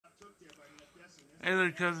Hey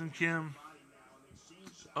there, Cousin Kim.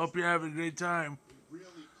 Hope you're having a great time.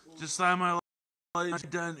 Just like my life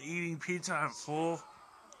done eating pizza, I'm full.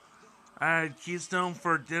 I had Keystone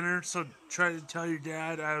for dinner, so try to tell your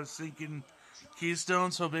dad I was thinking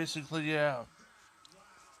Keystone, so basically, yeah.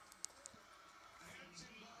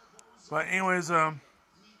 But anyways, sorry,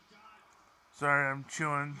 I'm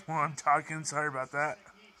chewing while I'm talking. Sorry about that.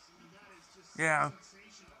 Yeah.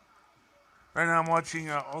 Right now I'm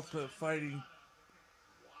watching Ultimate Fighting,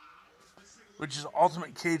 which is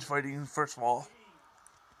Ultimate Cage Fighting, first of all.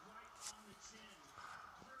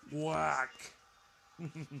 Whack.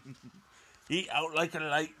 He out like a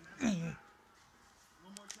light. Right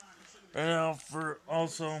now, for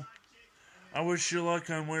also, I wish you luck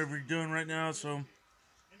on whatever you're doing right now, so.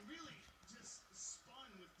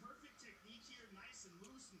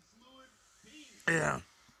 Yeah.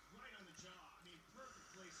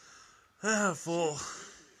 Full.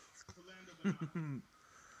 And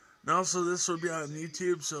also, this will be on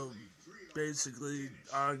YouTube, so basically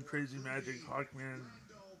on Crazy Magic Hawkman,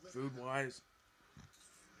 food wise.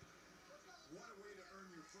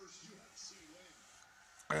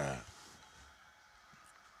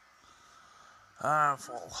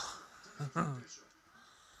 Full.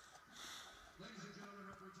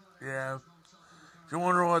 Yeah. If you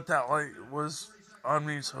wonder what that light was on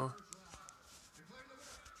me, so.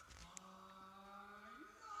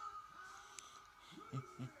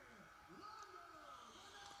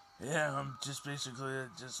 Yeah, I'm just basically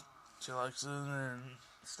just chillaxing and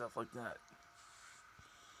stuff like that.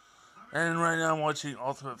 And right now I'm watching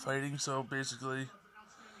Ultimate Fighting, so basically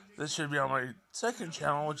this should be on my second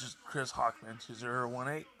channel, which is Chris Hawkman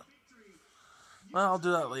 2018. Well, I'll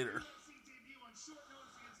do that later.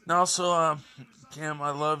 And also, Cam,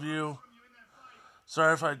 I love you.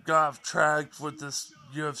 Sorry if I got off track with this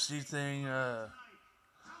UFC thing.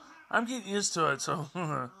 I'm getting used to it, so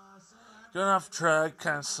going off track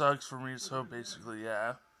kind of sucks for me, so basically,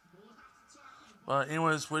 yeah. But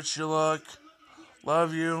anyways, wish you luck.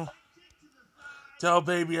 Love you. Tell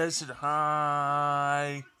baby I said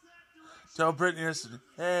hi. Tell Brittany I said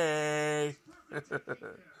hey.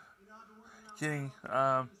 Kidding.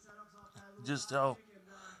 Just tell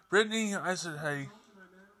Brittany I said hey.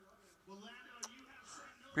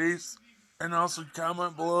 Peace. And also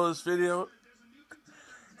comment below this video.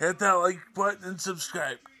 Hit that like button and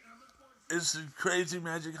subscribe. It's the Crazy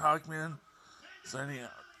Magic Hawkman signing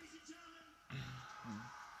out.